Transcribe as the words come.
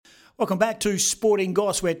Welcome back to Sporting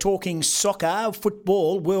Goss. We're talking soccer,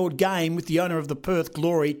 football, world game with the owner of the Perth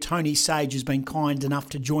Glory, Tony Sage, who's been kind enough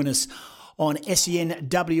to join us on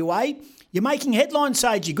SENWA. You're making headlines,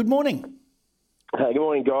 Sagey. Good morning. Good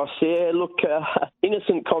morning, Goss. Yeah, look,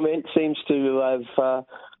 innocent comment seems to have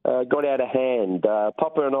got out of hand.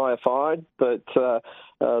 Popper and I are fine, but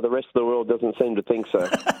the rest of the world doesn't seem to think so.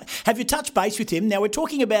 Have you touched base with him? Now, we're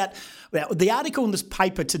talking about the article in this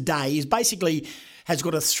paper today is basically has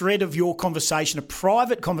got a thread of your conversation, a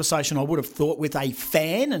private conversation, I would have thought, with a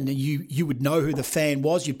fan, and you would know who the fan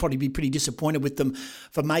was. You'd probably be pretty disappointed with them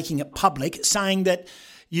for making it public, saying that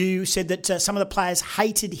you said that some of the players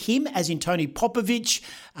hated him, as in Tony Popovic.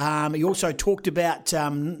 He also talked about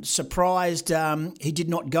surprised he did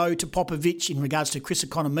not go to Popovic in regards to Chris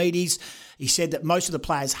Economides. He said that most of the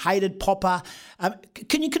players hated Popper.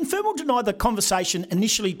 Can you confirm or deny the conversation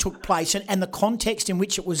initially took place and the context in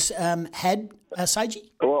which it was had, Sagey?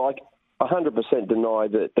 Well, I 100% deny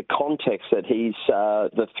that the context that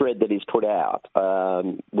the thread that he's put out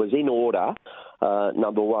was in order.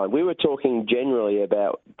 Number one, we were talking generally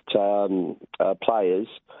about players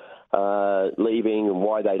leaving and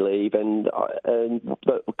why they leave, and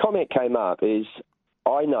the comment came up is,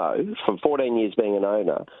 I know from 14 years being an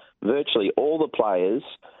owner, virtually all the players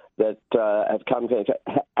that have come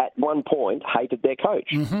at one point hated their coach.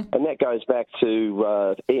 Mm-hmm. And that goes back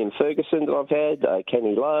to Ian Ferguson that I've had,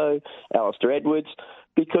 Kenny Lowe, Alistair Edwards,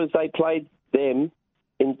 because they played them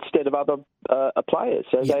instead of other players.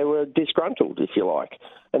 So They were disgruntled, if you like.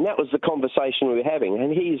 And that was the conversation we were having.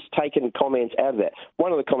 And he's taken comments out of that.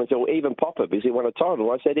 One of the comments, even Popper, because he won a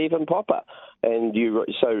title. I said, even Popper. And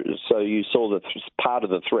so you saw the part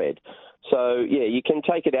of the thread. So, yeah, you can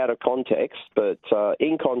take it out of context, but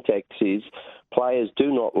in context is players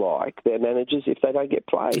do not like their managers if they don't get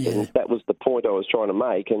played. Yeah. And that was the point I was trying to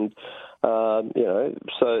make. And, I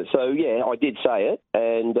did say it,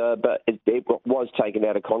 and but it was taken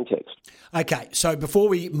out of context. Okay, so before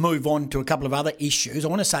we move on to a couple of other issues, I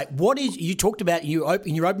want to say, you talked about, in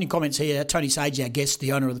your opening comments here, Tony Sage, our guest,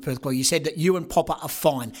 the owner of the Perth Glory, you said that you and Popper are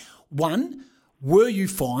fine. One, were you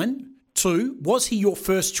fine? Two, was he your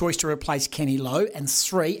first choice to replace Kenny Lowe? And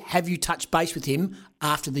three, have you touched base with him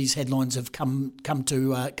after these headlines have come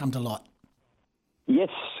to light? Yes,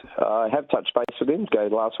 I have touched base with him. Go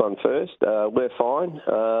the last one first. We're fine,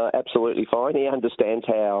 absolutely fine. He understands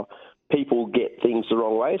how people get things the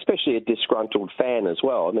wrong way, especially a disgruntled fan as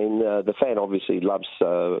well. I mean, the fan obviously loves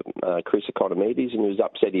Chris Economides and he was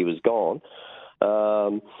upset he was gone.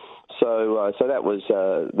 So that was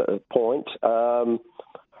the point.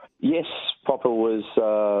 Yes, Popper was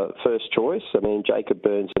first choice. I mean, Jacob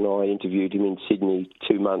Burns and I interviewed him in Sydney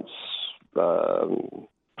 2 months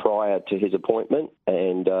prior to his appointment,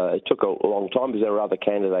 and it took a long time because there were other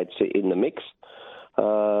candidates in the mix.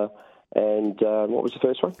 And what was the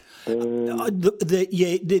first one?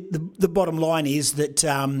 The bottom line is that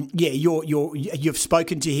you've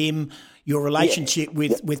spoken to him, your relationship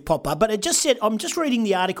with Popper, but it just said, I'm just reading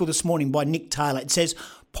the article this morning by Nick Taylor. It says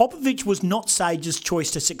Popovic was not Sage's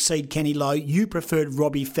choice to succeed Kenny Lowe. You preferred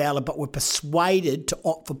Robbie Fowler, but were persuaded to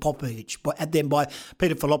opt for Popovic, by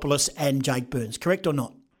Peter Filopoulos and Jake Burns. Correct or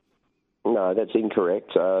not? No, that's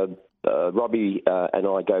incorrect. Robbie and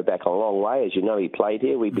I go back a long way. As you know, he played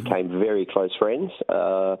here. We became very close friends.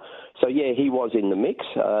 He was in the mix.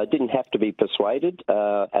 Didn't have to be persuaded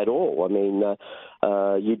at all. I mean,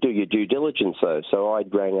 you do your due diligence, though. So I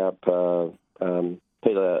rang up Paul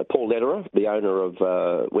Lederer, the owner of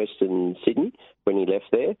Western Sydney, when he left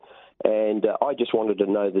there, and I just wanted to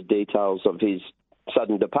know the details of his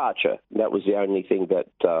sudden departure. That was the only thing that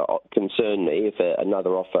concerned me. If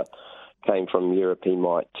another offer came from Europe, he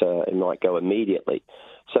might go immediately.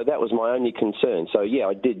 So that was my only concern. So,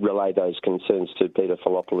 I did relay those concerns to Peter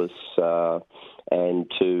Filopoulos and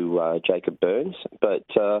to Jacob Burns. But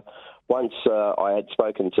once I had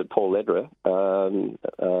spoken to Paul Lederer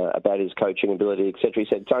about his coaching ability, etc., he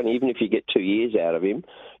said, Tony, even if you get 2 years out of him,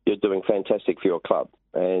 you're doing fantastic for your club.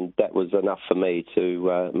 And that was enough for me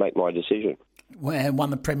to make my decision. Won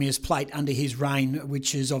the Premier's Plate under his reign,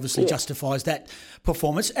 which is obviously justifies that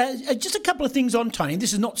performance. Just a couple of things on Tony.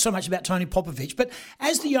 This is not so much about Tony Popovic, but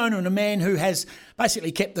as the owner and a man who has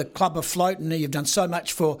basically kept the club afloat, and you've done so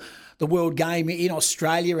much for the world game in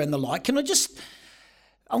Australia and the like, I'm going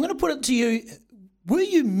to put it to you, were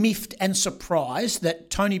you miffed and surprised that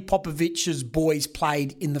Tony Popovic's boys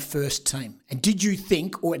played in the first team? And did you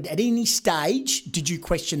think, or at any stage, did you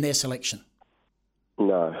question their selection?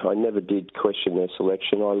 No, I never did question their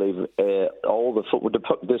selection. I leave all the football,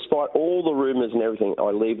 despite all the rumours and everything, I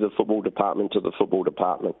leave the football department to the football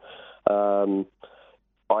department.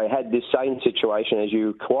 I had this same situation, as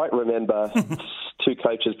you quite remember, 2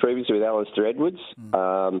 coaches previously with Alistair Edwards.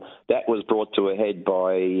 That was brought to a head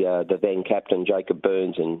by the then captain, Jacob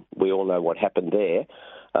Burns, and we all know what happened there.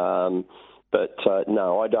 But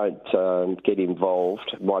no, I don't get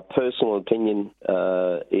involved. My personal opinion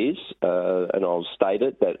is, and I'll state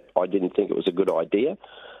it, that I didn't think it was a good idea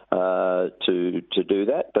to do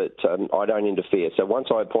that, but I don't interfere. So once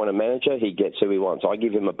I appoint a manager, he gets who he wants. I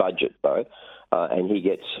give him a budget, though, and he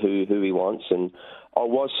gets who he wants. And I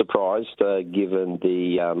was surprised, given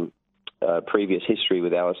the previous history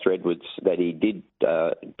with Alistair Edwards, that he did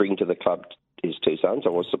bring to the club his 2 sons. I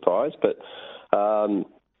was surprised, but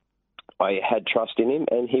I had trust in him,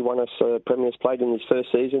 and he won us Premier's Plate in his first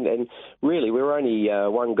season. And really, we were only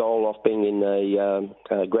 1 goal off being in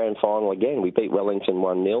a grand final again. We beat Wellington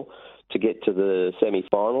 1-0 to get to the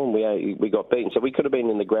semi-final, and we got beaten. So we could have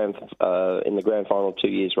been in the grand final 2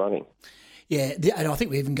 years running. Yeah, and I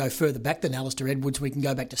think we even go further back than Alistair Edwards. We can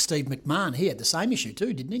go back to Steve McMahon. He had the same issue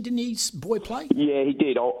too, didn't he? Didn't his boy play? Yeah, he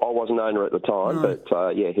did. I wasn't owner at the time, but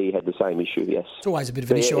yeah, he had the same issue, yes. It's always a bit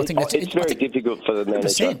of an issue. I think it's very difficult for the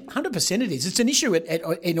manager. 100% it is. It's an issue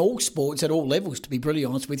in all sports at all levels, to be brutally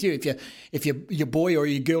honest with you. If your boy or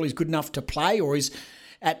your girl is good enough to play or is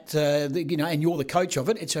at, and you're the coach of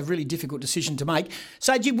it, it's a really difficult decision to make.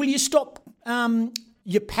 So, will you stop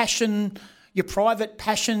your passion, your private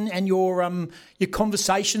passion, and your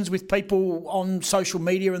conversations with people on social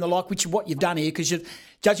media and the like, which is what you've done here? Because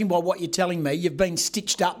judging by what you're telling me, you've been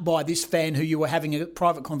stitched up by this fan who you were having a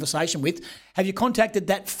private conversation with. Have you contacted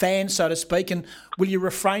that fan, so to speak, and will you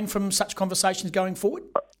refrain from such conversations going forward?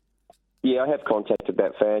 Yeah, I have contacted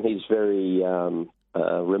that fan. He's very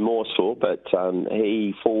remorseful, but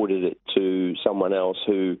he forwarded it to someone else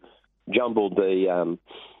who jumbled the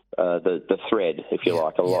thread, if you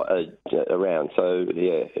like, a lot around. So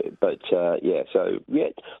yeah, but so yeah.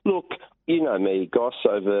 Look, you know me, Goss.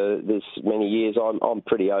 Over this many years, I'm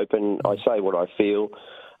pretty open. I say what I feel.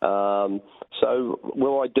 So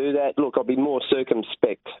will I do that? Look, I'll be more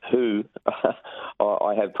circumspect who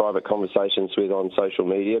I have private conversations with on social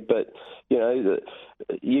media. But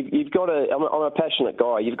you've got to. I'm a passionate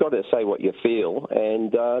guy. You've got to say what you feel,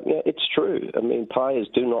 and it's true. I mean, players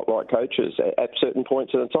do not like coaches at certain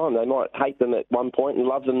points of the time. They might hate them at one point and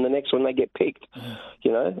love them the next when they get picked.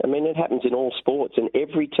 I mean, it happens in all sports, in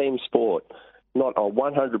every team sport. Not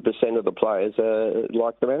 100% of the players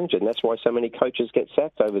like the manager, and that's why so many coaches get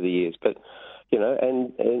sacked over the years. But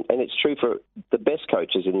and it's true for the best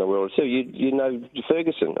coaches in the world too. You know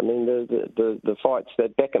Ferguson. I mean the fights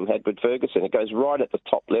that Beckham had with Ferguson. It goes right at the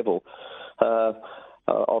top level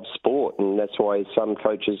of sport, and that's why some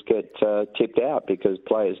coaches get tipped out, because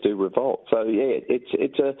players do revolt. So yeah,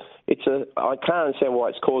 it's a I can't understand why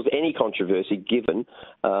it's caused any controversy, given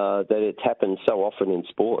that it happens so often in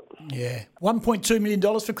sport. Yeah, $1.2 million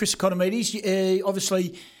for Chris Economides.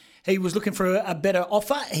 Obviously, he was looking for a better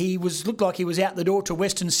offer. Looked like he was out the door to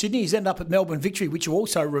Western Sydney. He's ended up at Melbourne Victory, which you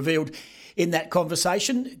also revealed in that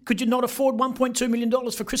conversation. Could you not afford $1.2 million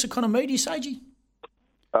for Chris Economides, Sagey?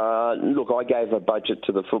 Look, I gave a budget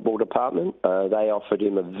to the football department. They offered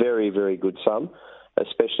him a very, very good sum,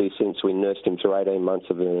 especially since we nursed him through 18 months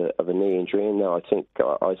of a knee injury. And now I think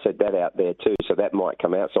I said that out there too, so that might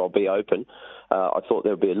come out. So I'll be open. I thought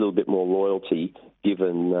there would be a little bit more loyalty,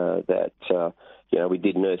 given that we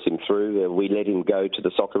did nurse him through. We let him go to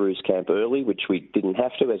the Socceroos camp early, which we didn't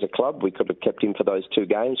have to as a club. We could have kept him for those 2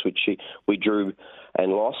 games, which we drew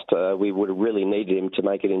and lost. We would have really needed him to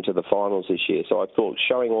make it into the finals this year. So I thought,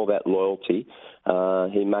 showing all that loyalty,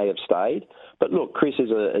 he may have stayed. But look, Chris is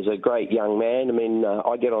a great young man. I mean,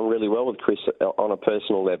 I get on really well with Chris on a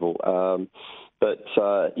personal level.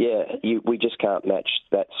 We just can't match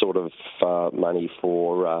that sort of money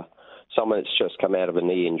for someone that's just come out of a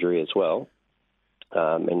knee injury as well.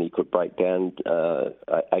 And he could break down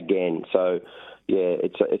again. So, yeah,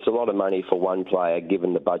 it's a lot of money for one player,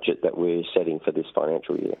 given the budget that we're setting for this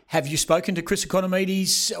financial year. Have you spoken to Chris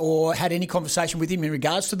Economides or had any conversation with him in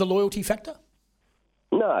regards to the loyalty factor?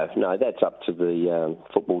 No, that's up to the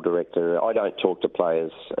football director. I don't talk to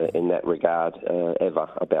players in that regard ever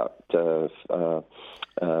about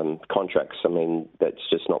contracts. I mean, that's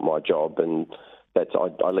just not my job, and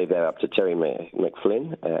I leave that up to Terry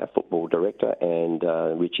McFlynn, our football director, and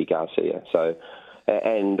Richie Garcia. So,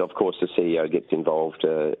 and of course the CEO gets involved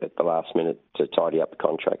at the last minute to tidy up the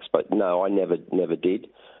contracts. But no, I never did.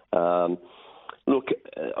 Look,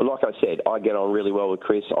 like I said, I get on really well with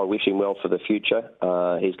Chris. I wish him well for the future.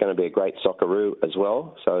 He's going to be a great Socceroo as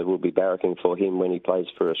well, so we'll be barracking for him when he plays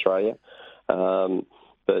for Australia.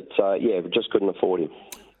 We just couldn't afford him.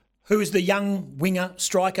 Who is the young winger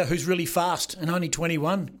striker who's really fast and only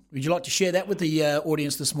 21? Would you like to share that with the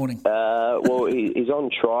audience this morning? Well, he's on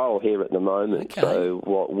trial here at the moment, Okay. so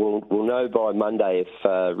we'll know by Monday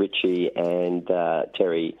if Richie and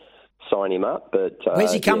Terry sign him up. But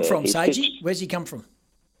Where's he come from, he Sagey? stitched- Where's he come from?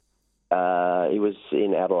 He was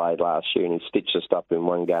in Adelaide last year and he stitched us up in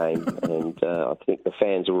one game, and I think the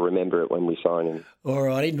fans will remember it when we sign him. All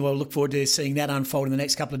right, we'll look forward to seeing that unfold in the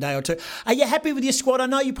next couple of days or two. Are you happy with your squad? I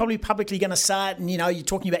know you're probably publicly going to say it, and you're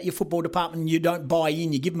talking about your football department and you don't buy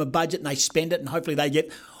in. You give them a budget and they spend it, and hopefully they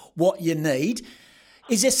get what you need.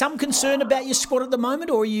 Is there some concern about your squad at the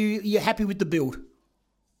moment, or are you happy with the build?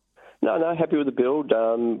 No, happy with the build.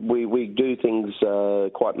 We do things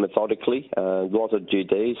quite methodically. A lot of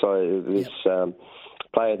GD. So this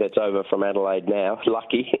player that's over from Adelaide now,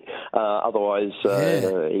 lucky. Otherwise,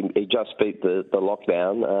 he just beat the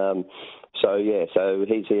lockdown. So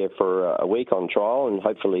he's here for a week on trial, and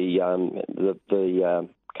hopefully the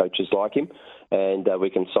coaches like him, and we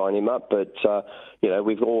can sign him up. But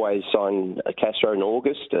we've always signed Castro in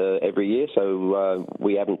August every year, so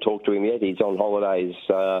we haven't talked to him yet. He's on holidays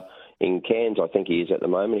in Cairns, I think he is at the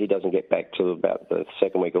moment. He doesn't get back till about the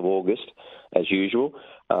second week of August, as usual,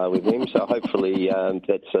 with him. So hopefully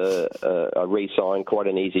that's a re-sign, quite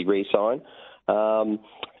an easy re-sign. So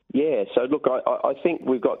look, I think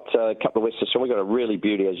we've got a couple of West Australians. We've got a really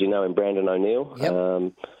beauty, as you know, in Brandon O'Neill.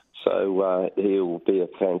 Yep. So he'll be a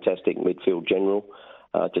fantastic midfield general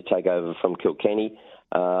to take over from Kilkenny.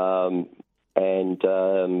 And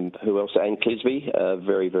who else? And Clisby, a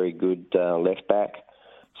very, very good left back.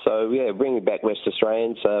 So, bringing back West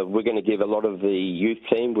Australians. We're going to give a lot of the youth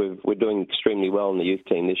team. We're doing extremely well in the youth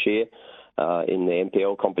team this year in the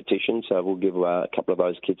NPL competition. So we'll give a couple of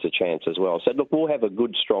those kids a chance as well. So, look, we'll have a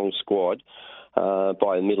good, strong squad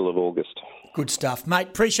by the middle of August. Good stuff, mate.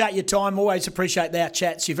 Appreciate your time. Always appreciate our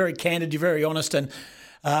chats. You're very candid. You're very honest, and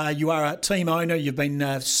you are a team owner. You've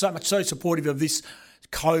been so supportive of this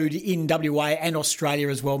code in WA and Australia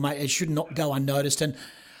as well, mate. It should not go unnoticed.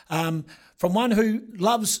 And from one who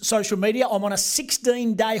loves social media, I'm on a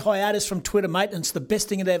 16-day hiatus from Twitter, mate, and it's the best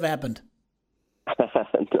thing that ever happened.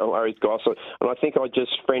 No worries, guys. And I think I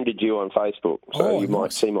just friended you on Facebook, so you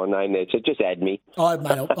might see my name there. So just add me.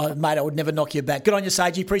 Mate, I would never knock you back. Good on you,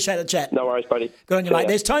 Sagey. Appreciate the chat. No worries, buddy. Good on you, mate.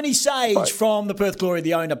 There's Tony Sage Bye. from the Perth Glory,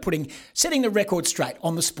 the owner, setting the record straight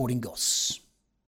on the Sporting Goss.